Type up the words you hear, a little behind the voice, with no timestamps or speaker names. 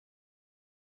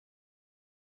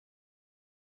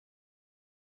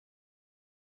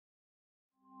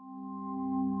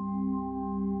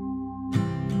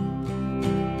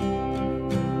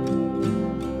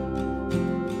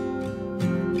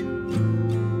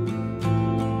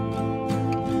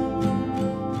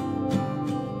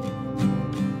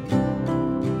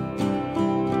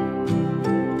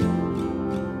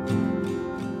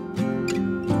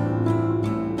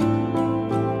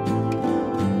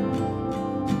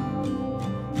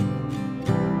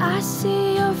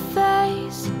see your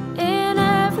face in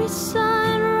every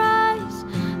sunrise.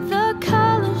 The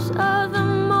colors of the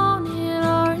morning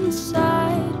are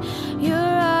inside your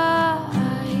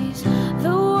eyes.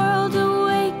 The world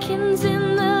awakens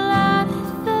in the light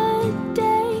of the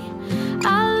day.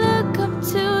 I look up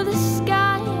to the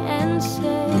sky and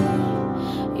say,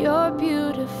 you're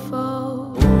beautiful.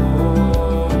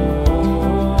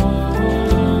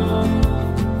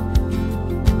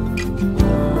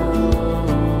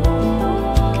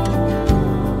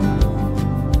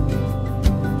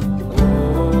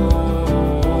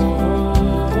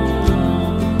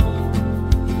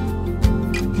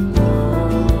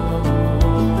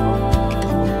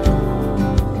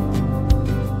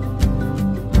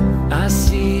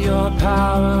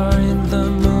 Power in the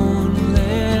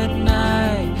moonlit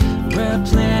night, where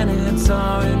planets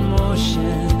are in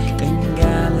motion and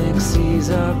galaxies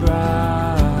are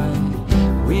bright.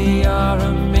 We are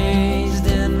amazed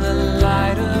in the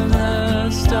light of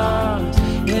the stars.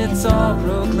 It's all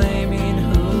proclaiming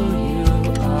who you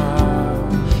are.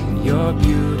 You're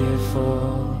beautiful.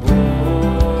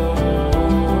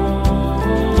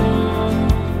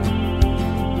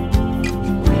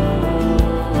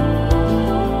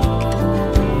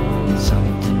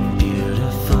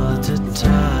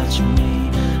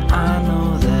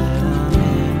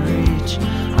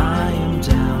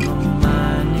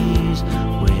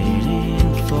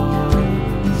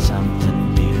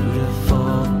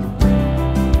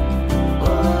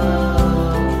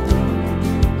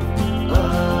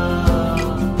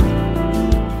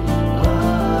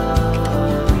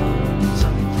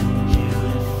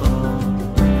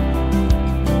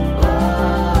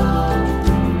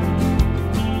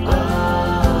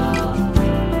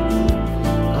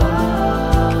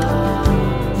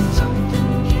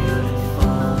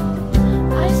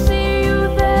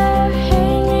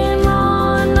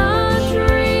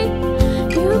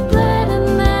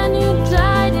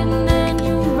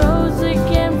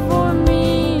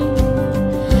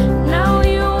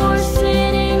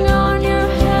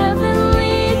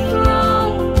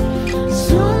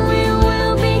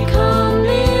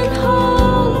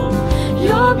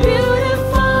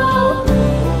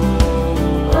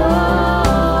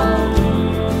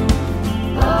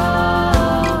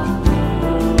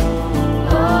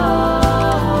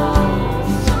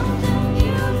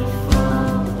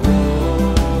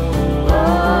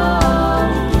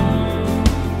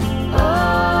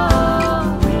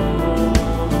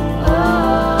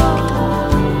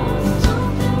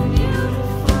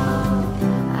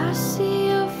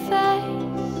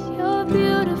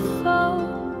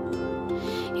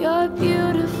 You're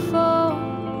beautiful,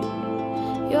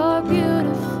 you're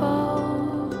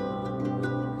beautiful.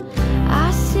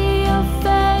 I see your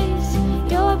face,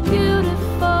 you're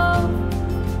beautiful,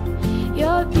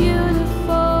 you're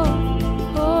beautiful,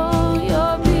 oh,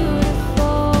 you're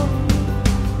beautiful.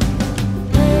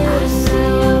 I see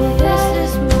your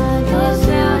face, you're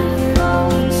beautiful,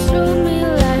 shoot me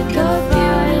like a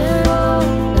beautiful.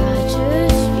 Not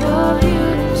just you're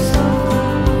beautiful,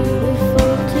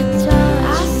 beautiful to touch.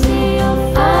 I see your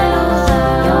face,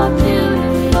 you're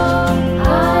beautiful,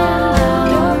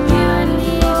 you're beautiful,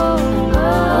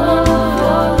 oh,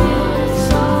 you're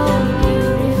beautiful.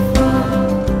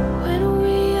 When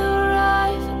we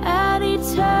arrive at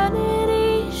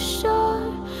eternity's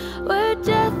shore, where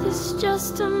death is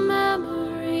just a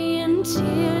memory and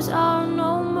tears are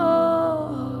no more,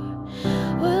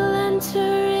 we'll enter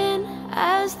in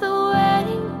as the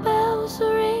wedding bells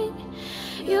ring.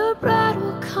 Your bride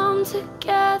will come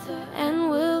together and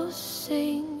we'll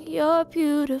sing, you're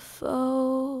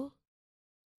beautiful.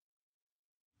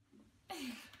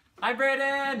 Hi,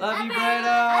 Brayden! Love you, I Brayden.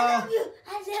 love you.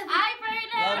 I love you. Hi,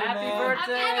 Brayden. Love you, Happy man.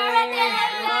 birthday! I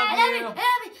love you.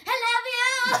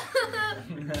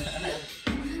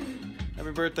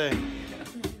 Happy birthday.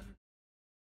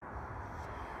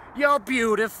 You're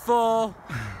beautiful!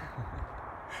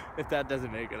 If that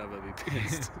doesn't make it, I'm gonna be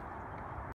pissed.